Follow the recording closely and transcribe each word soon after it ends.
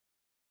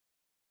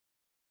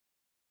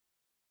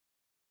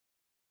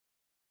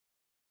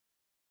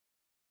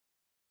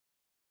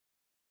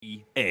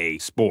EA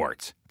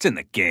Sports. It's in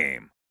the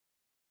game.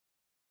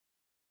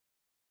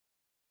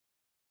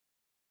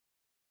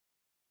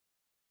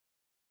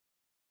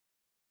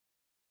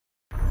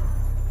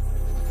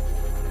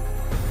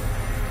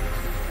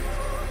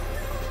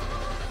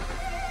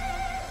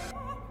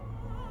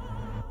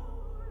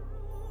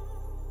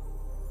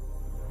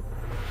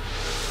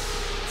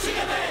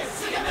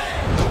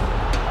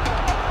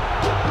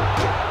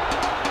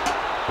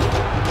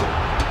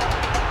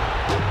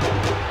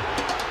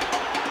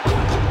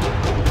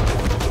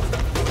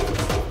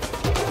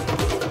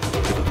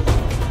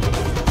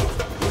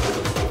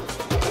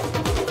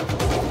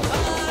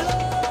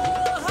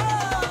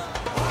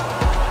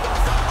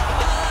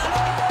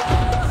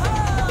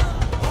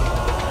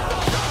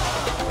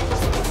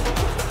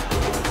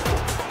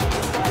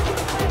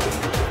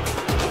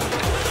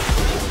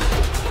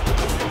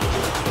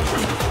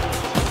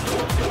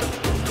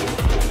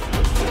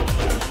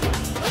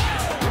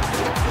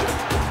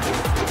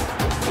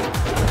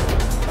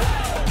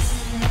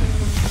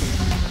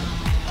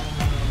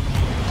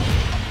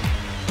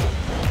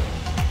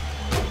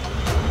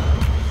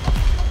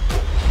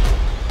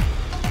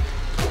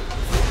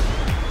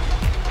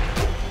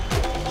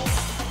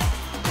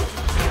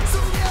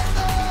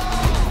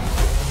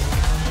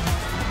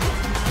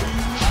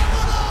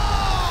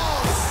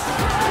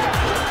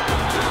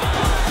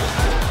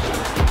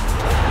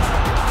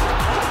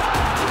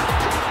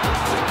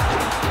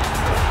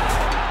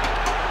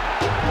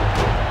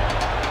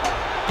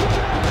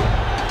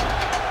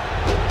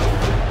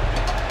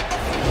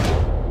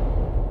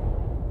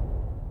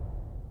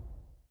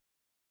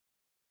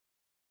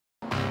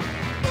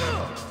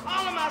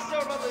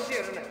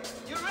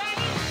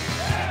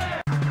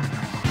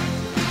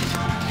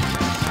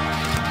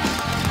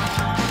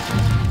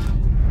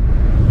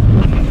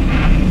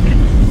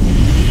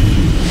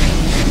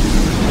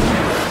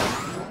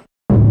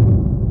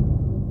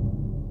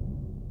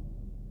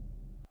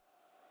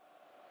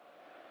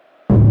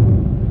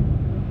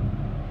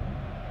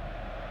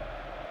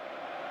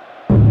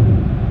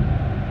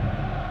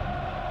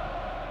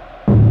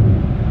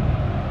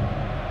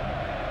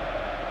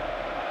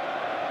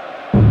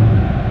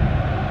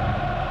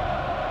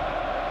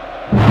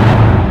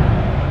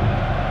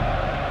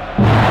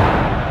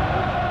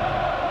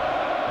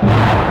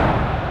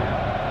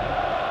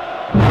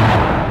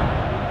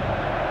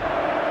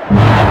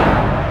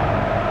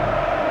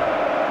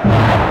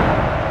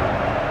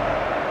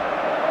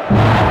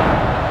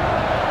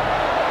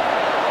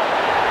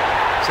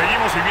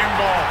 Seguimos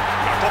viviendo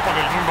la Copa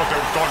del Mundo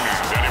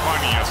de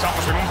Alemania.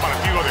 Estamos en un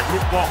partido de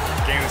grupo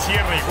que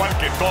encierra, igual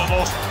que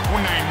todos,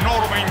 una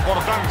enorme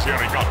importancia,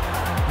 Ricardo.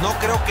 No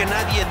creo que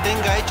nadie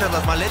tenga hechas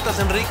las maletas,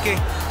 Enrique.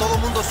 Todo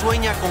mundo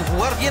sueña con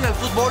jugar bien al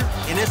fútbol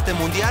en este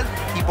mundial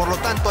y por lo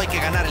tanto hay que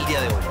ganar el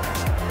día de hoy.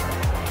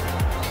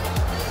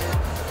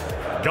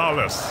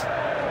 Gales.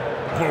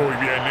 Muy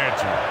bien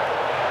hecho.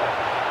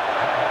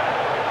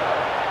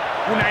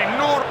 Una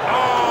enorme...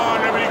 ¡Ah!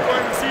 Le brincó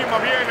encima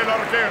bien el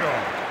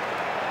arquero.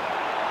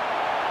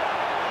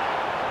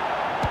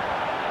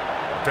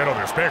 Pero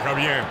despeja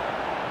bien.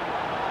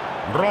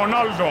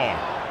 Ronaldo.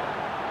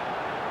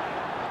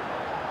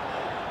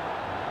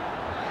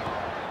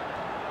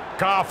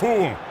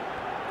 Cafú.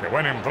 Qué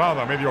buena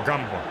entrada a medio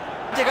campo.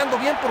 Llegando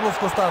bien por los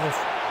costados.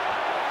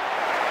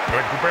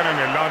 Recupera en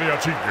el área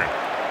chica.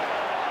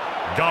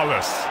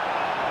 Gales.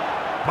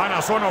 Van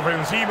a zona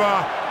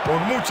ofensiva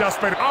con muchas...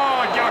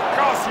 ¡Ah! Ya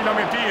casi la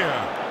metía.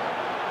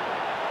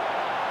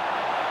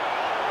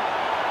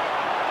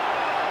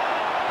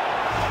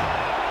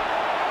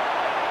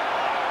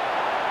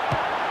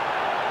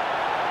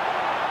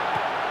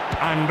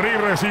 Henry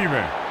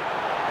recibe.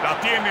 La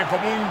tiene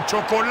como un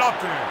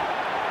chocolate.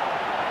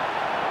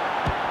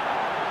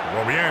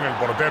 Jugó bien el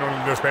portero en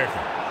el despeje.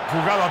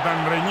 Jugada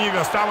tan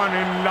reñida, estaban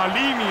en la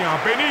línea,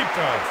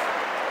 penitas.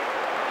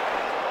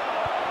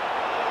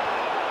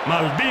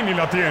 Maldini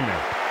la tiene.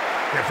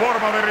 Qué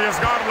forma de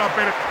arriesgarla,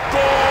 pero...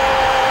 ¡Gol!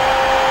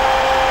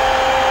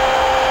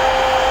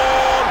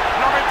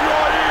 ¡La metió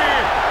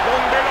ahí!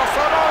 Donde las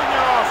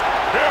arañas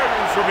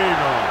quieren su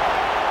vida.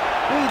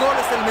 Un gol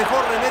es el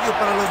mejor remedio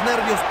para los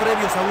nervios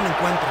previos a un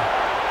encuentro.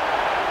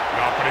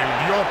 La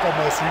prendió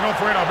como si no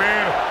fuera a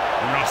ver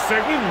una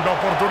segunda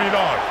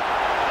oportunidad.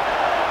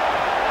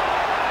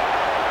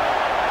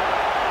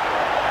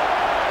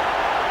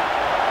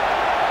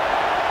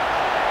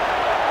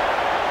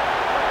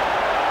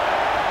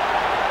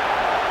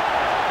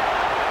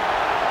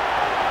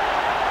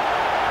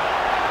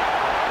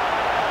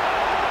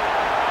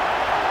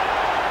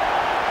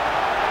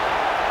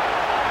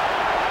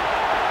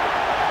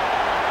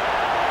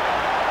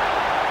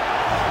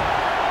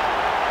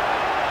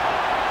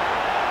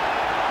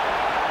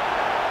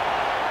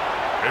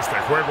 Este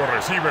juego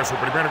recibe su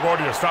primer gol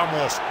y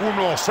estamos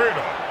 1-0.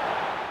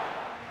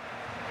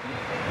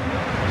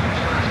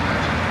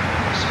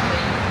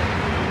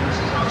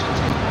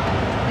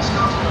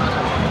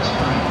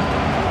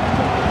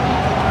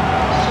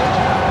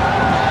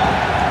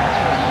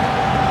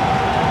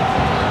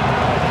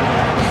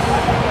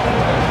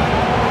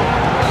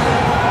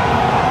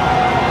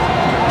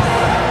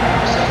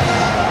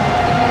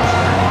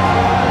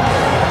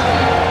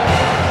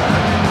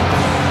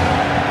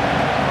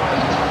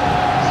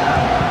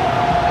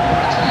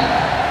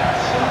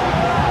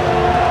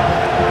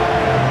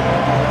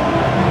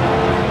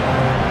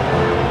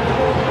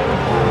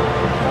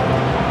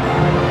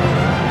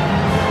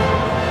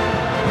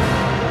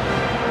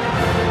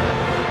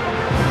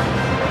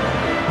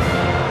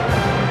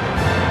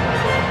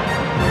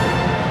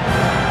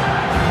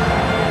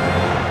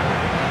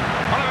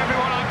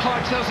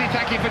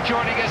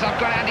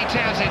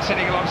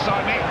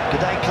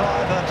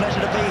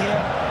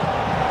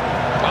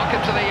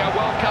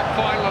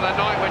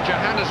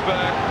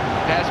 Petersburg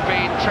has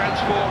been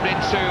transformed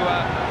into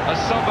a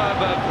suburb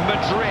of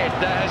Madrid.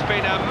 There has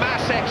been a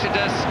mass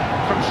exodus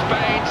from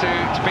Spain to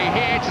be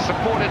here to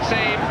support a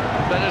team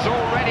that has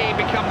already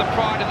become the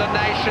pride of the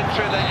nation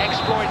through their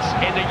exploits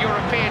in the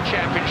European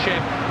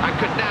Championship and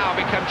could now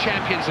become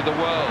champions of the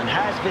world. And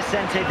has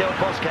Vicente Del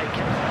Bosque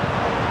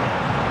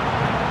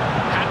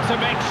had to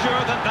make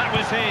sure that that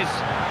was his.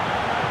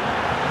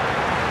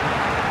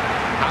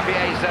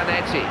 Javier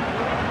Zanetti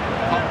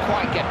can't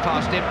quite get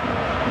past him.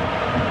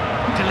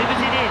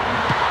 Delivers it in.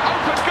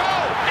 Open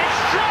goal!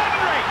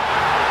 Extraordinary!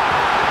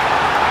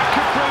 That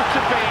could prove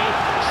to be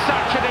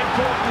such an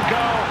important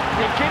goal.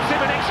 It gives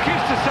him an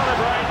excuse to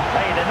celebrate.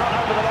 Hey, they're not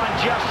over the line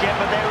just yet,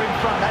 but they're in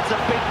front. That's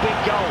a big, big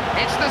goal.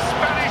 It's the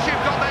Spanish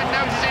who've got their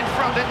noses in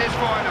front in this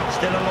final.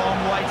 Still a long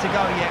way to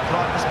go yet,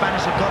 Clive. The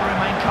Spanish have got to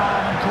remain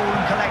calm and cool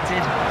and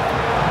collected.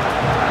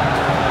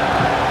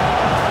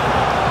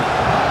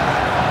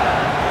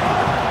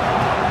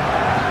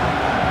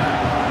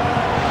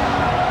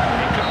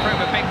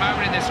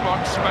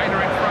 Spain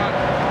are in front.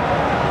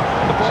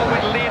 The ball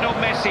with Lionel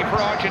Messi for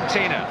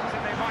Argentina.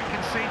 They might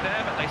concede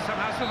there, but they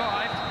somehow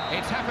survived.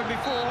 It's happened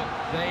before.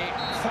 The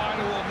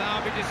final will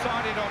now be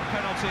decided on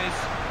penalties.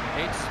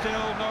 It's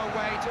still no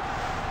way to...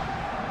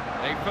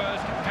 The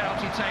first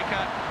penalty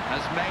taker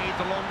has made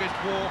the longest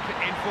walk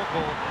in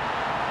football.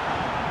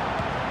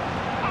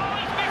 Oh,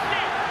 he's missed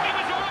it! It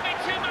was all a bit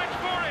too much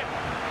for him.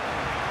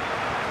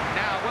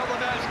 Now, will the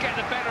nerves get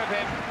the better of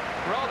him?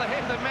 Rather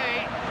him than me.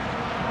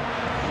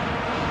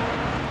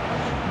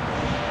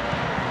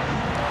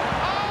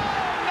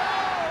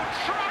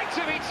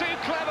 Too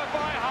clever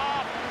by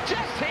half,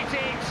 just hit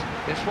it.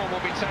 This one will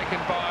be taken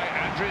by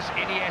Andres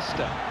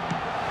Iniesta.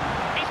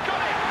 He's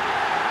got it.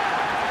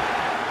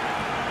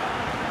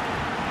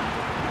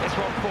 This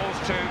one falls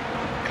to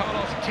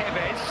Carlos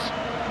Tevez.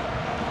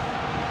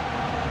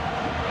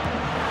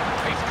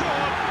 He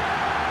scored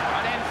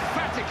an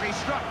emphatically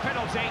struck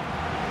penalty.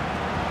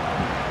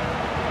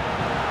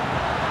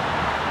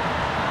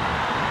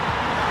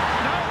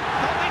 No,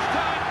 not this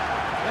time.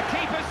 The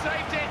keeper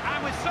saved it, and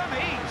with some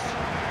ease.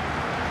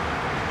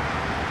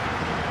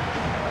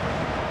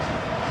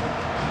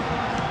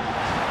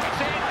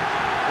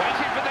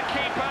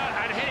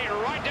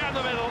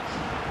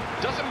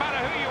 Doesn't matter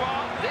who you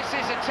are, this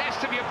is a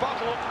test of your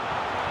bottle.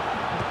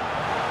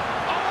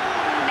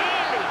 Oh,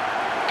 nearly!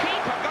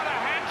 Keeper got a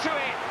hand to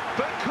it,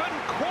 but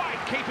couldn't quite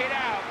keep it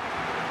out.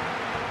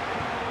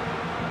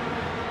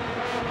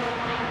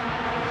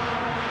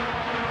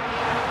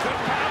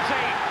 Good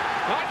penalty.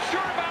 Not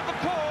sure about the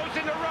pause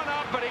in the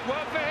run-up, but it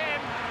worked for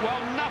him.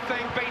 Well,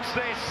 nothing beats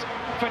this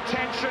for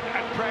tension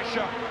and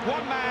pressure.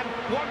 One man,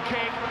 one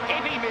kick.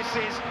 If he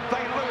misses,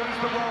 they lose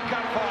the World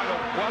Cup final.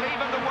 Well,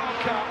 even the World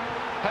Cup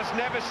has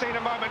never seen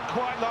a moment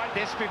quite like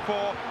this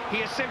before.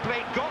 He has simply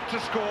got to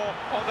score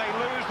or they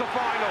lose the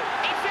final.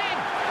 It's in!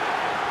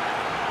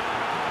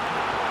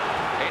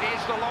 It is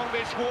the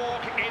longest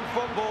walk in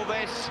football,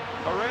 this.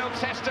 A real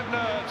test of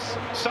nerves.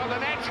 So the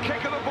next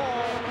kick of the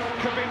ball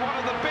could be one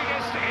of the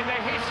biggest in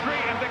the history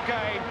of the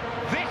game.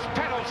 This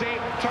penalty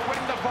to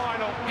win the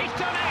final. He's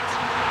done it!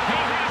 He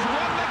has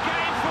won the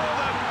game for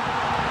them.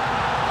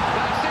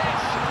 That's it.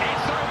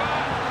 It's over.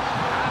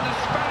 And the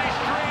Spanish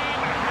dream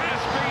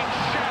has been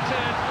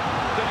shattered.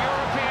 The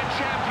European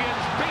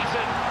champions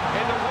beaten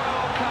in the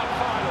World Cup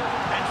final.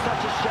 And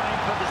such a shame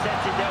for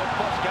Vicente Del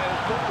Bosque,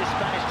 who's brought this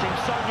Spanish team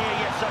so near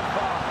yet so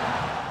far.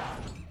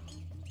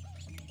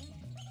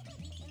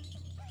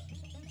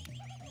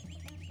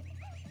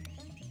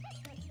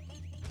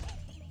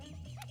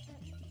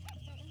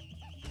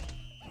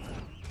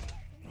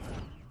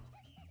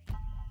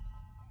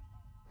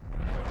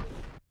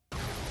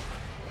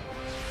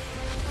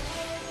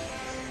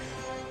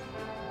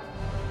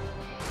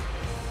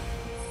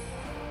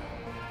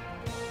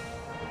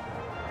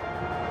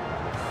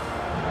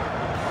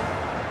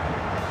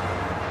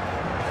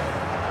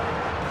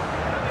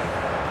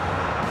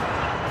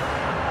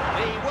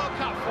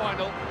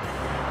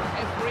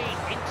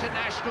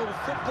 International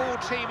football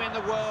team in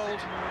the world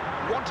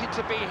wanted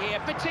to be here,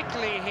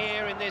 particularly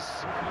here in this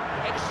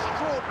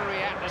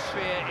extraordinary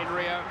atmosphere in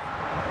Rio.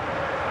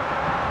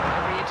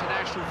 Every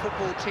international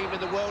football team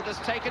in the world has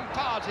taken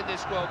part in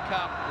this World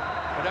Cup,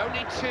 but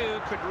only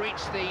two could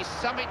reach the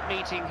summit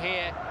meeting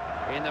here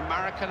in the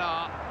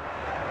Maracanã.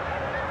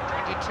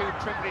 22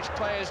 privileged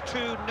players,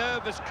 2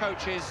 nervous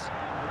coaches.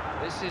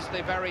 This is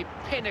the very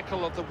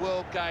pinnacle of the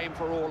world game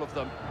for all of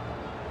them.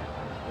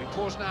 We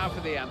pause now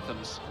for the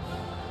anthems.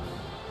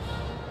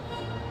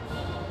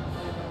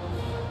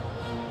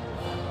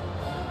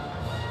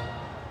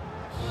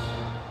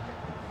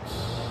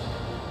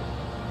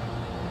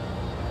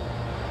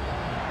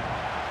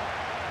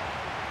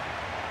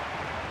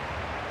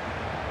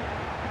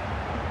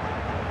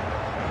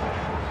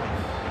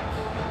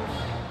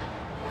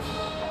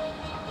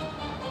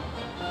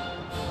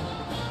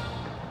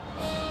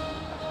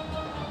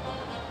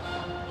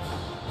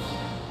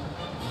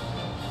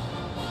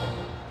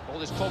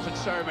 press conference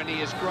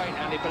ceremony is great,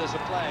 Andy, but as a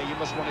player, you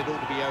must want it all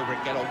to be over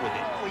and get on with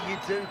it. Well, you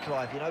do,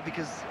 Clive, you know,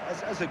 because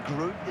as a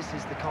group, this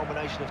is the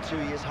culmination of 2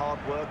 years' hard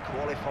work,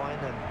 qualifying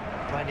and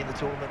playing in the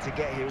tournament to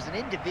get here. As an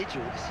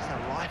individual, this is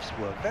a life's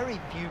work. Very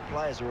few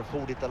players are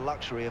afforded the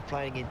luxury of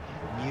playing in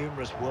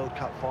numerous World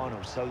Cup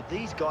finals, so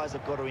these guys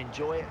have got to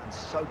enjoy it and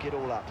soak it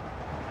all up.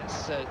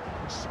 Let's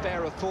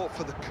spare a thought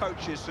for the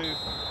coaches who...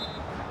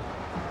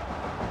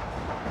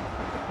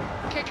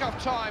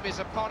 Kick-off time is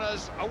upon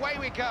us. Away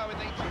we go in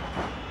the...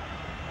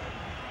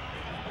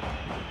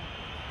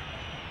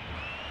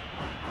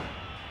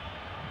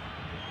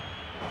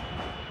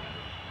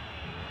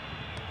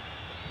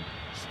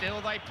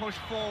 Still they push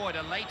forward.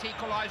 A late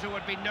equaliser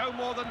would be no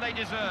more than they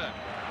deserve.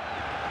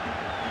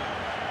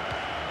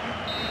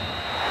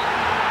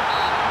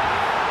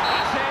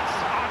 That's it.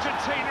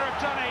 Argentina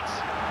have done it.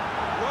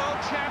 World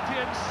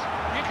champions.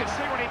 You can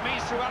see what it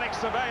means to Alex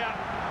Sevilla.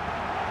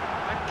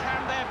 And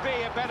can there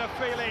be a better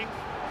feeling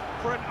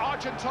for an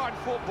Argentine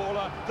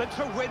footballer than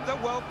to win the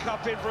World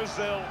Cup in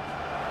Brazil?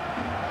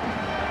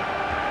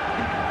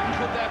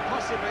 Could there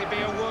possibly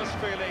be a worse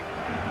feeling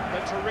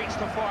than to reach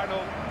the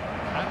final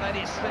and let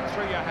it slip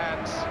through your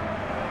hands?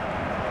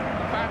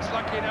 The fans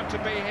lucky enough to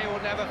be here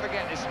will never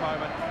forget this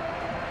moment.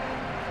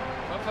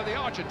 But for the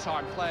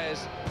Argentine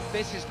players,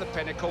 this is the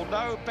pinnacle.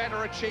 No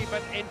better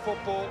achievement in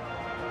football.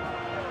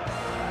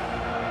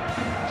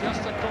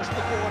 Just across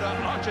the border,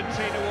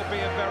 Argentina will be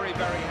a very,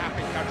 very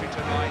happy country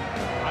tonight.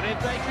 And if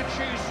they could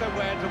choose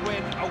somewhere to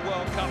win a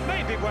World Cup,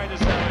 maybe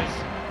Buenos Aires,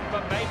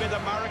 but maybe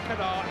the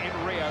Maracanã in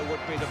Rio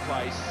would be the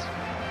place.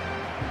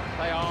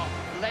 They are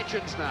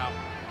legends now.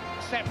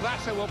 Sepp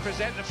Blatter will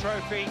present the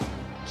trophy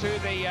to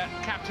the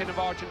captain of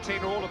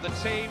Argentina. All of the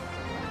team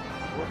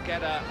will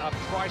get a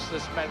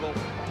priceless medal.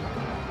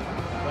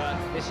 But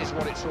this is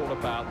what it's all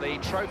about. The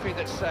trophy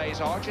that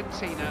says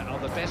Argentina are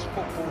the best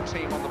football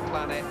team on the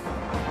planet.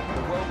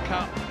 The World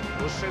Cup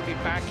will soon be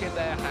back in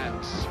their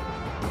hands.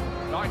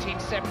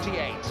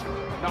 1978,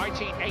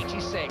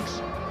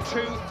 1986,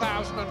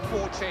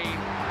 2014.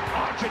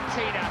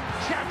 Argentina,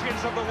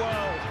 champions of the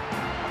world.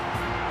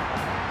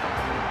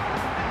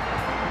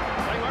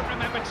 They won't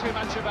remember too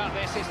much about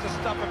this. It's the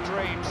stuff of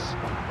dreams.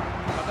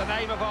 But the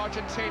name of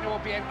Argentina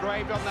will be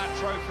engraved on that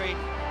trophy.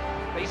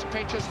 These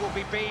pictures will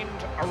be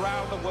beamed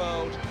around the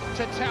world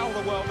to tell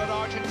the world that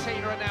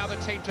Argentina are now the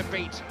team to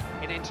beat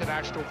in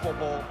international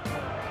football.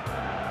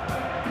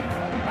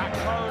 Back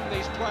home,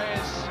 these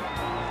players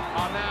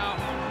are now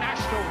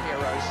national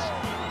heroes.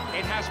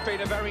 It has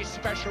been a very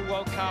special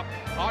World Cup.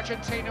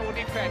 Argentina will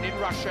defend in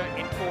Russia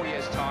in 4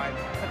 years' time.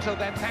 Until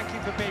then, thank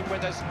you for being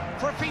with us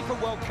for a FIFA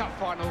World Cup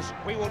finals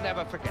we will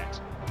never forget.